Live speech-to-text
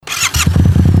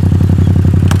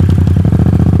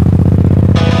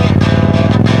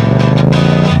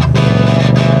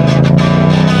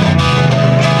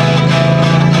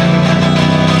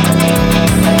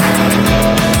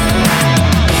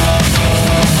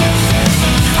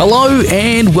Hello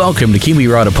and welcome to Kiwi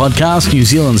Rider Podcast, New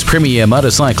Zealand's premier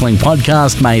motorcycling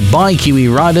podcast made by Kiwi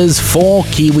Riders for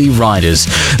Kiwi Riders.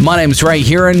 My name's Ray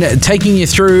Heron, taking you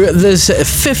through this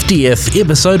 50th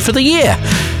episode for the year.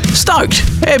 Stoked.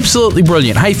 Absolutely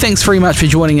brilliant. Hey, thanks very much for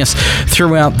joining us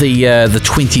throughout the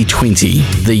 2020,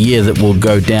 the year that will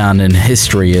go down in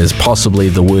history as possibly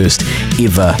the worst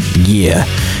ever year.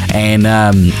 And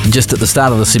just at the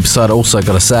start of this episode, I also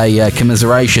got to say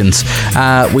commiserations.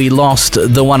 We lost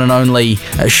the one and only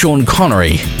Sean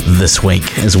Connery this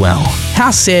week as well.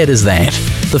 How sad is that?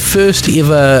 The first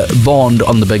ever Bond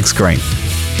on the big screen.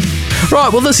 Right,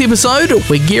 well, this episode,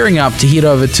 we're gearing up to head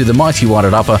over to the mighty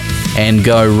Wairarapa Upper and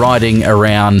go riding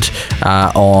around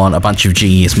on a bunch of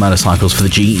GS motorcycles for the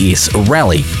GS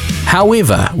Rally.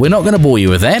 However, we're not going to bore you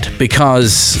with that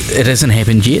because it hasn't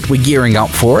happened yet. We're gearing up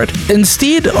for it.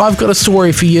 Instead, I've got a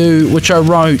story for you which I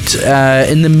wrote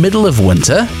in the middle of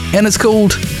winter, and it's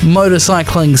called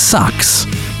Motorcycling Sucks.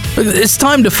 It's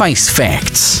time to face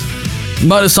facts.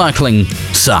 Motorcycling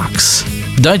sucks.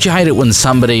 Don't you hate it when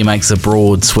somebody makes a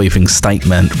broad, sweeping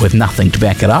statement with nothing to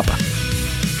back it up?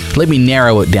 Let me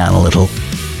narrow it down a little.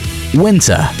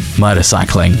 Winter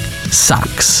motorcycling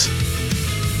sucks.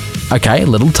 Okay, a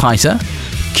little tighter.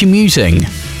 Commuting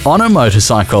on a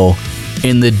motorcycle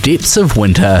in the depths of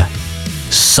winter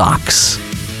sucks.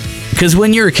 Because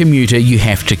when you're a commuter, you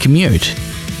have to commute.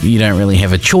 You don't really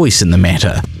have a choice in the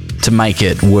matter. To make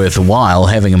it worthwhile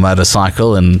having a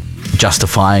motorcycle and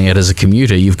justifying it as a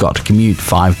commuter, you've got to commute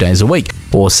 5 days a week,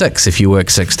 or 6 if you work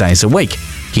 6 days a week.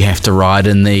 You have to ride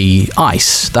in the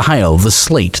ice, the hail, the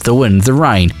sleet, the wind, the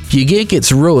rain. Your gear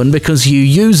gets ruined because you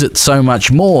use it so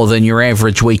much more than your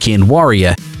average weekend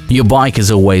warrior. Your bike is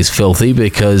always filthy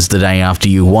because the day after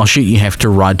you wash it, you have to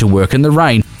ride to work in the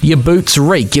rain. Your boots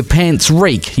reek, your pants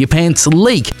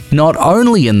leak, not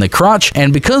only in the crotch,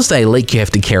 and because they leak, you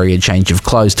have to carry a change of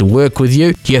clothes to work with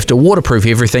you. You have to waterproof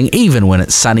everything, even when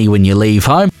it's sunny when you leave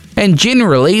home. And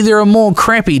generally, there are more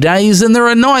crappy days than there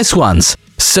are nice ones.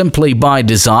 Simply by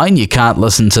design, you can't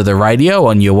listen to the radio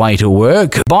on your way to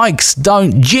work. Bikes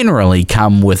don't generally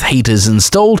come with heaters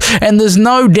installed, and there's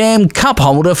no damn cup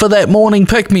holder for that morning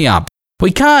pick-me-up.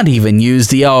 We can't even use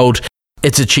the old,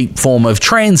 it's a cheap form of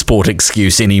transport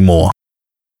excuse anymore.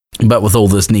 But with all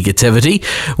this negativity,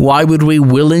 why would we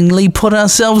willingly put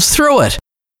ourselves through it?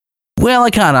 Well,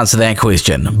 I can't answer that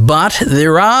question, but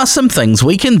there are some things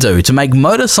we can do to make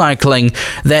motorcycling,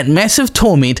 that massive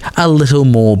torment, a little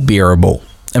more bearable.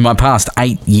 In my past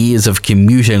 8 years of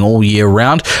commuting all year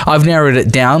round, I've narrowed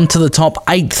it down to the top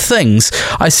 8 things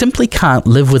I simply can't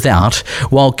live without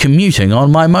while commuting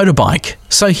on my motorbike.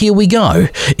 So here we go.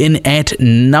 In at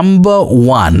number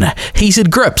 1, heated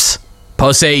grips.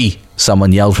 Pussy,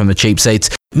 someone yelled from the cheap seats.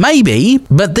 Maybe,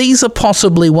 but these are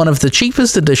possibly one of the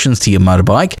cheapest additions to your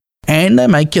motorbike, and they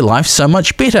make your life so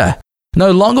much better.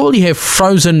 No longer will you have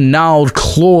frozen, gnarled,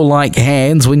 claw-like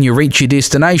hands when you reach your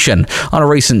destination. On a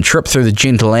recent trip through the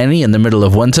Gentle Annie in the middle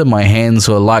of winter, my hands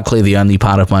were likely the only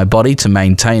part of my body to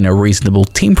maintain a reasonable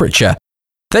temperature.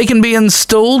 They can be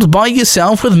installed by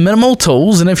yourself with minimal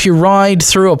tools, and if you ride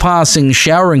through a passing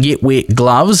shower and get wet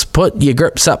gloves, put your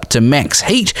grips up to max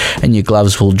heat and your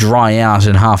gloves will dry out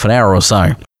in half an hour or so.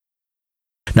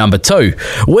 Number 2,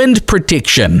 wind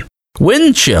protection.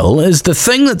 Wind chill is the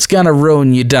thing that's going to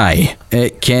ruin your day.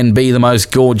 It can be the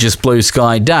most gorgeous blue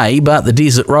sky day, but the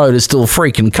desert road is still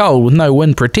freaking cold with no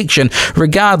wind protection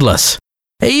regardless.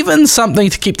 Even something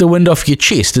to keep the wind off your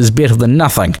chest is better than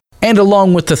nothing. And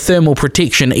along with the thermal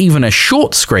protection even a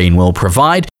short screen will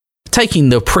provide, taking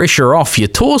the pressure off your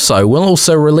torso will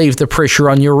also relieve the pressure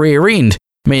on your rear end,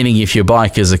 meaning if your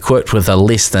bike is equipped with a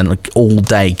less than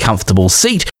all-day comfortable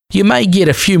seat, you may get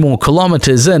a few more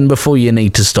kilometers in before you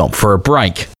need to stop for a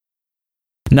break.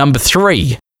 Number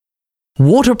 3,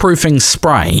 waterproofing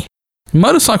spray.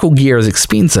 Motorcycle gear is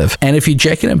expensive, and if your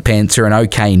jacket and pants are in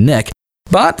okay nick,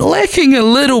 but lacking a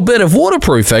little bit of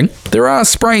waterproofing, there are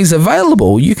sprays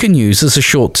available you can use as a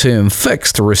short-term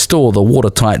fix to restore the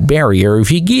watertight barrier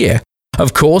of your gear.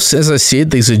 Of course, as I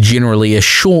said, these are generally a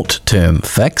short-term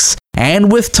fix,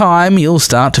 and with time you'll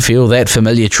start to feel that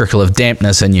familiar trickle of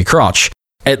dampness in your crotch.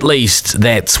 At least,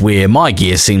 that's where my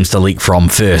gear seems to leak from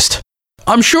first.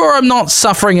 I'm sure I'm not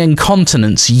suffering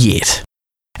incontinence yet.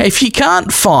 If you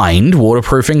can't find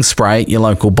waterproofing spray at your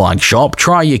local bike shop,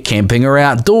 try your camping or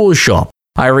outdoors shop.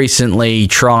 I recently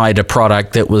tried a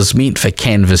product that was meant for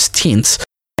canvas tents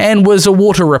and was a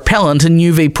water repellent and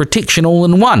UV protection all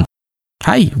in one.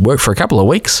 Hey, worked for a couple of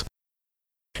weeks.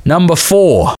 Number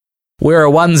 4, wear a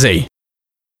onesie.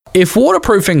 If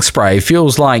waterproofing spray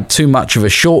feels like too much of a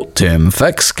short-term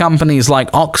fix, companies like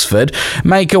Oxford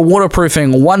make a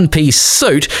waterproofing one-piece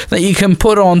suit that you can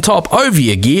put on top over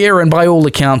your gear, and by all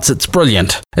accounts it's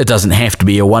brilliant. It doesn't have to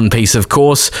be a one-piece, of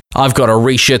course. I've got a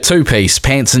Risha two-piece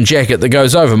pants and jacket that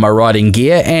goes over my riding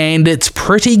gear, and it's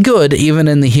pretty good even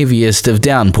in the heaviest of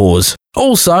downpours.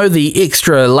 Also, the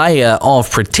extra layer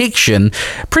of protection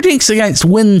protects against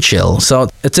wind chill, so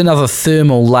it's another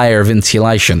thermal layer of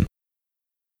insulation.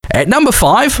 At number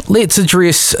 5, let's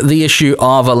address the issue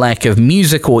of a lack of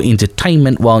music or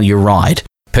entertainment while you ride.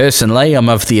 Personally, I'm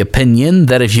of the opinion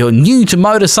that if you're new to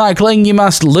motorcycling, you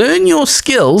must learn your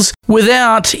skills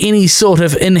without any sort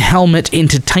of in-helmet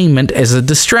entertainment as a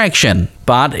distraction.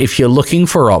 But if you're looking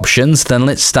for options, then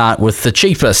let's start with the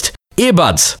cheapest.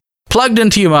 Earbuds. Plugged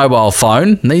into your mobile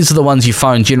phone, these are the ones your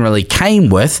phone generally came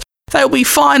with, they'll be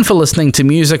fine for listening to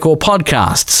music or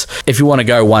podcasts. If you want to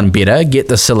go one better, get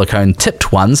the silicone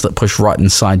tipped ones that push right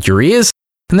inside your ears,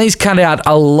 and these cut out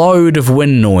a load of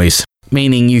wind noise,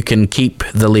 meaning you can keep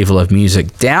the level of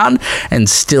music down and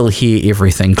still hear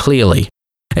everything clearly.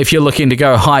 If you're looking to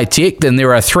go high-tech, then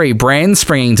there are 3 brands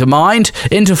springing to mind: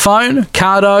 Interphone,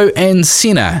 Cardo, and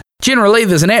Sena. Generally,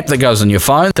 there's an app that goes on your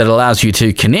phone that allows you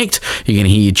to connect. You can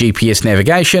hear your GPS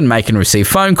navigation, make and receive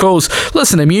phone calls,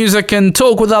 listen to music, and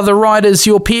talk with other riders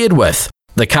you're paired with.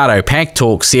 The Cardo Pack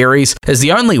Talk series is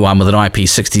the only one with an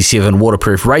IP67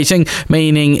 waterproof rating,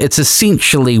 meaning it's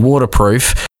essentially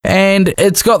waterproof, and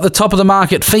it's got the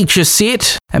top-of-the-market feature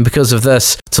set, and because of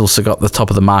this, it's also got the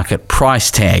top-of-the-market price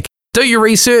tag. Do your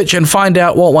research and find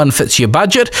out what one fits your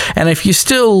budget, and if you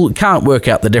still can't work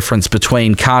out the difference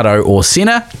between Cardo or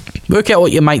Sena, work out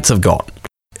what your mates have got.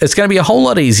 It's going to be a whole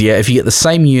lot easier if you get the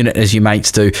same unit as your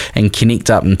mates do and connect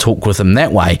up and talk with them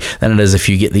that way than it is if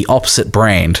you get the opposite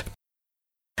brand.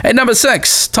 At number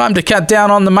 6, time to cut down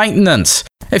on the maintenance.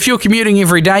 If you're commuting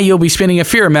every day, you'll be spending a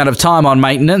fair amount of time on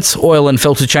maintenance, oil and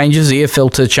filter changes, air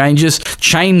filter changes,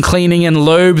 chain cleaning and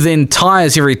lube, then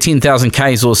tyres every 10,000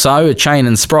 Ks or so. A chain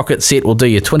and sprocket set will do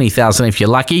you 20,000 if you're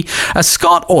lucky. A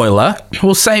Scott oiler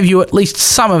will save you at least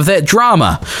some of that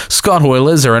drama. Scott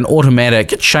oilers are an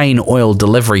automatic chain oil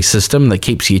delivery system that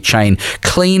keeps your chain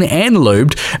clean and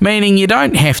lubed, meaning you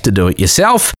don't have to do it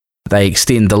yourself. They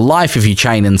extend the life of your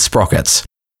chain and sprockets.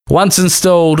 Once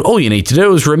installed, all you need to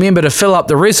do is remember to fill up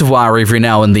the reservoir every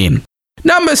now and then.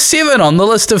 Number 7 on the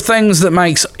list of things that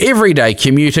makes everyday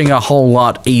commuting a whole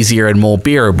lot easier and more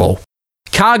bearable.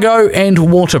 Cargo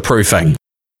and waterproofing.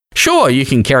 Sure, you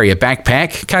can carry a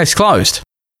backpack, case closed.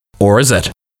 Or is it?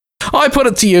 I put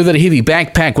it to you that a heavy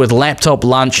backpack with laptop,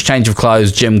 lunch, change of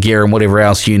clothes, gym gear and whatever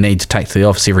else you need to take to the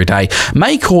office every day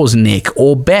may cause neck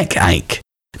or back ache.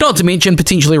 Not to mention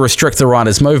potentially restrict the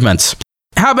rider's movements.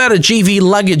 How about a GV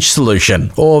luggage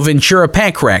solution or Ventura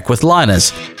pack rack with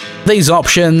liners? These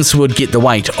options would get the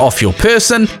weight off your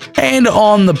person and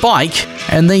on the bike,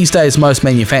 and these days most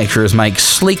manufacturers make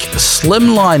sleek,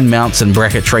 slimline mounts and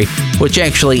bracketry which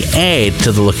actually add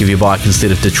to the look of your bike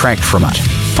instead of detract from it.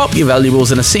 Pop your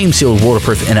valuables in a seam-sealed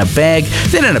waterproof in a bag,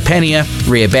 then in a pannier,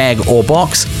 rear bag or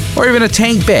box, or even a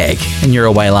tank bag, and you're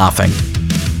away laughing.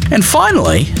 And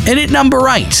finally, in at number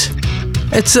 8,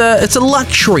 it's a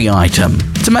luxury item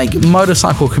to make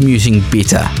motorcycle commuting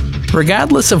better.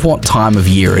 Regardless of what time of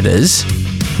year it is,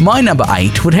 my number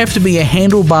 8 would have to be a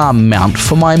handlebar mount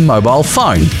for my mobile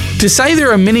phone. To say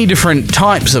there are many different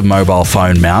types of mobile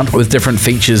phone mount with different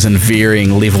features and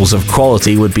varying levels of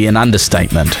quality would be an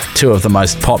understatement. 2 of the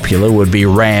most popular would be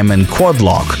RAM and quad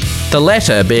lock, the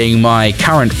latter being my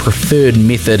current preferred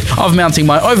method of mounting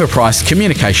my overpriced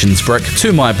communications brick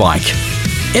to my bike.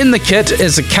 In the kit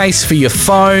is a case for your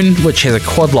phone, which has a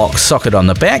quad lock socket on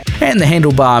the back, and the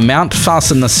handlebar mount.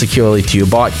 Fasten this securely to your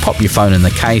bike, pop your phone in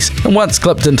the case, and once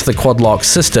clipped into the quad lock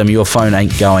system, your phone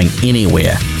ain't going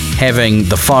anywhere. Having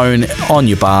the phone on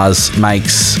your bars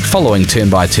makes following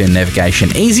turn-by-turn navigation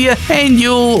easier, and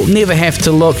you'll never have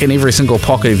to look in every single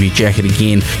pocket of your jacket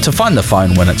again to find the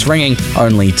phone when it's ringing,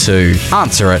 only to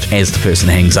answer it as the person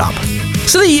hangs up.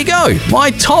 So there you go,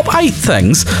 my top 8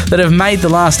 things that have made the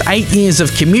last 8 years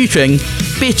of commuting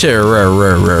better.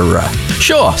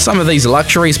 Sure, some of these are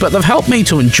luxuries, but they've helped me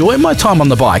to enjoy my time on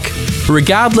the bike,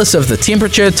 regardless of the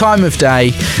temperature, time of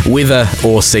day, weather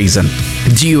or season.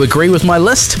 Do you agree with my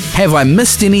list? Have I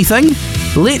missed anything?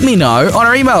 let me know on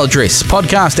our email address,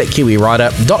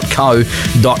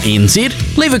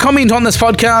 podcast@kiwirider.co.nz. Leave a comment on this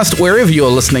podcast wherever you're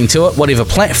listening to it, whatever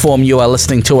platform you are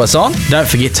listening to us on. Don't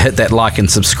forget to hit that like and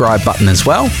subscribe button as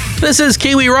well. This is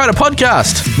Kiwi Rider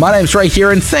Podcast. My name's Ray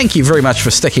Heron. Thank you very much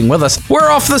for sticking with us. We're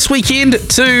off this weekend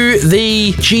to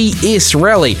the GS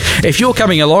Rally. If you're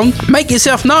coming along, make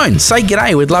yourself known. Say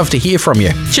g'day. We'd love to hear from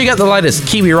you. Check out the latest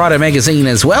Kiwi Rider magazine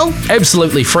as well.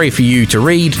 Absolutely free for you to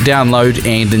read, download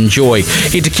and enjoy.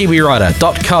 Head to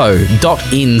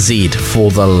kiwirider.co.nz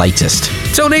for the latest.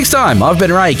 Till next time, I've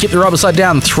been Ray. Keep the rubber side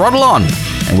down, throttle on,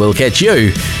 and we'll catch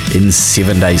you in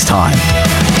 7 days' time.